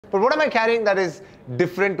But what am I carrying that is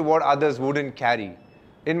different to what others wouldn't carry?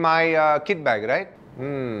 In my kit bag, right?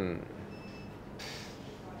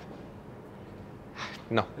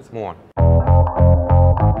 No, move on.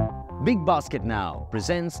 Big Basket Now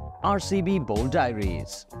presents RCB Bowl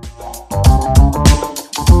Diaries.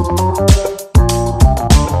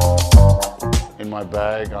 In my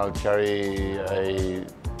bag, I'll carry a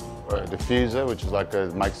diffuser, which is like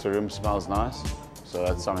makes the room smells nice. So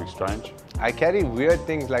that's something strange. I carry weird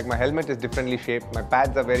things like my helmet is differently shaped. My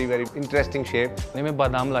pads are very, very interesting shape. मैं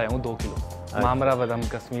बादाम लाया हूँ 2 kilo. Mamra बादाम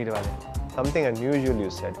कश्मीर वाले. Something unusual you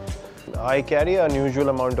said. I carry an unusual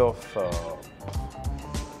amount of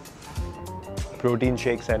protein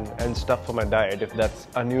shakes and stuff for my diet. If that's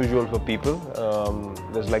unusual for people,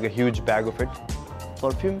 there's like a huge bag of it.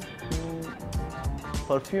 Perfume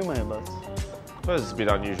है बस. I suppose it's a bit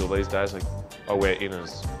unusual these days. Like I wear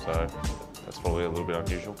inners, so that's probably a little bit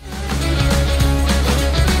unusual.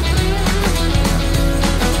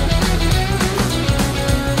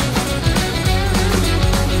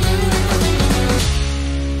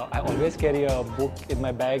 I always carry a book in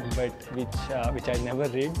my bag, but which I never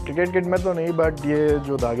read. Cricket kit में तो नहीं, but ये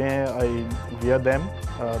जो धागे हैं, I wear them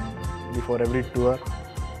before every tour.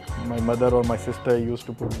 My mother or my sister used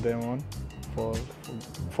to put them on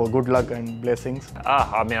for good luck and blessings.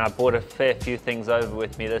 I mean, I bought a fair few things over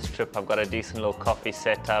with me this trip. I've got a decent little coffee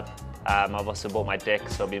set up. I've also bought my deck,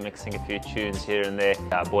 so I'll be mixing a few tunes here and there.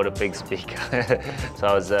 I bought a big speaker, so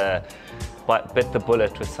I was bit the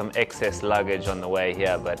bullet with some excess luggage on the way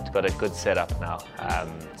here, but got a good setup now.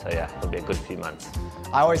 So yeah, it'll be a good few months.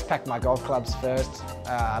 I always pack my golf clubs first.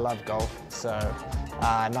 I love golf, so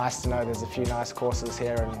nice to know there's a few nice courses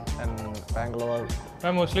here in Bangalore.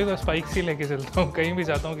 मैं mostly तो spikes ही लेके चलता हूँ, कहीं भी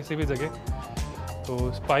जाता हूँ किसी भी जगह,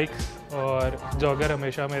 तो स्पाइक्स और जॉगर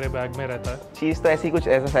हमेशा मेरे बैग में रहता है. चीज़ तो ऐसी कुछ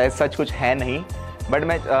ऐसा सच कुछ है नहीं, बट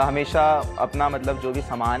मैं हमेशा अपना मतलब जो भी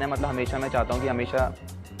सामान है मतलब हमेशा मैं चाहता हूँ कि हमेशा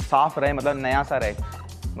साफ रहे, मतलब नया सा रहे,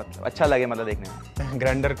 मतलब अच्छा लगे मतलब देखने में.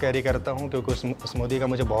 ग्राइंडर कैरी करता हूँ क्योंकि स्मूदी का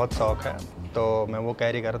मुझे बहुत शौक है, तो मैं वो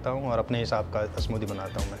कैरी करता हूँ और अपने हिसाब का स्मूदी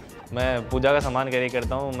बनाता हूँ. मैं पूजा का सामान कैरी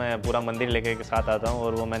करता हूँ, मैं पूरा मंदिर लेके के साथ आता हूँ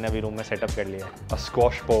और वो मैंने अभी रूम में सेटअप कर लिया है. A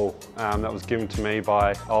squash ball that was given to me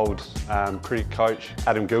by old cricket coach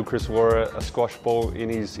Adam Gilchrist wore a squash ball in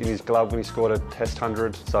his glove when he scored a Test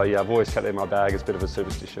 100. So yeah, I've always kept it in my bag as a bit of a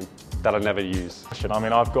superstition that I never use. I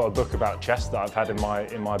mean, I've got a book about chess that I've had in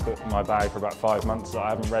my bag for about 5 months that I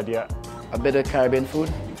haven't read yet. A bit of Caribbean food,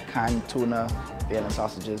 canned tuna, Vienna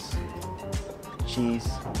sausages, cheese,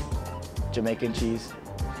 Jamaican cheese,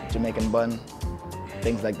 Jamaican bun,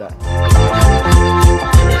 things like that.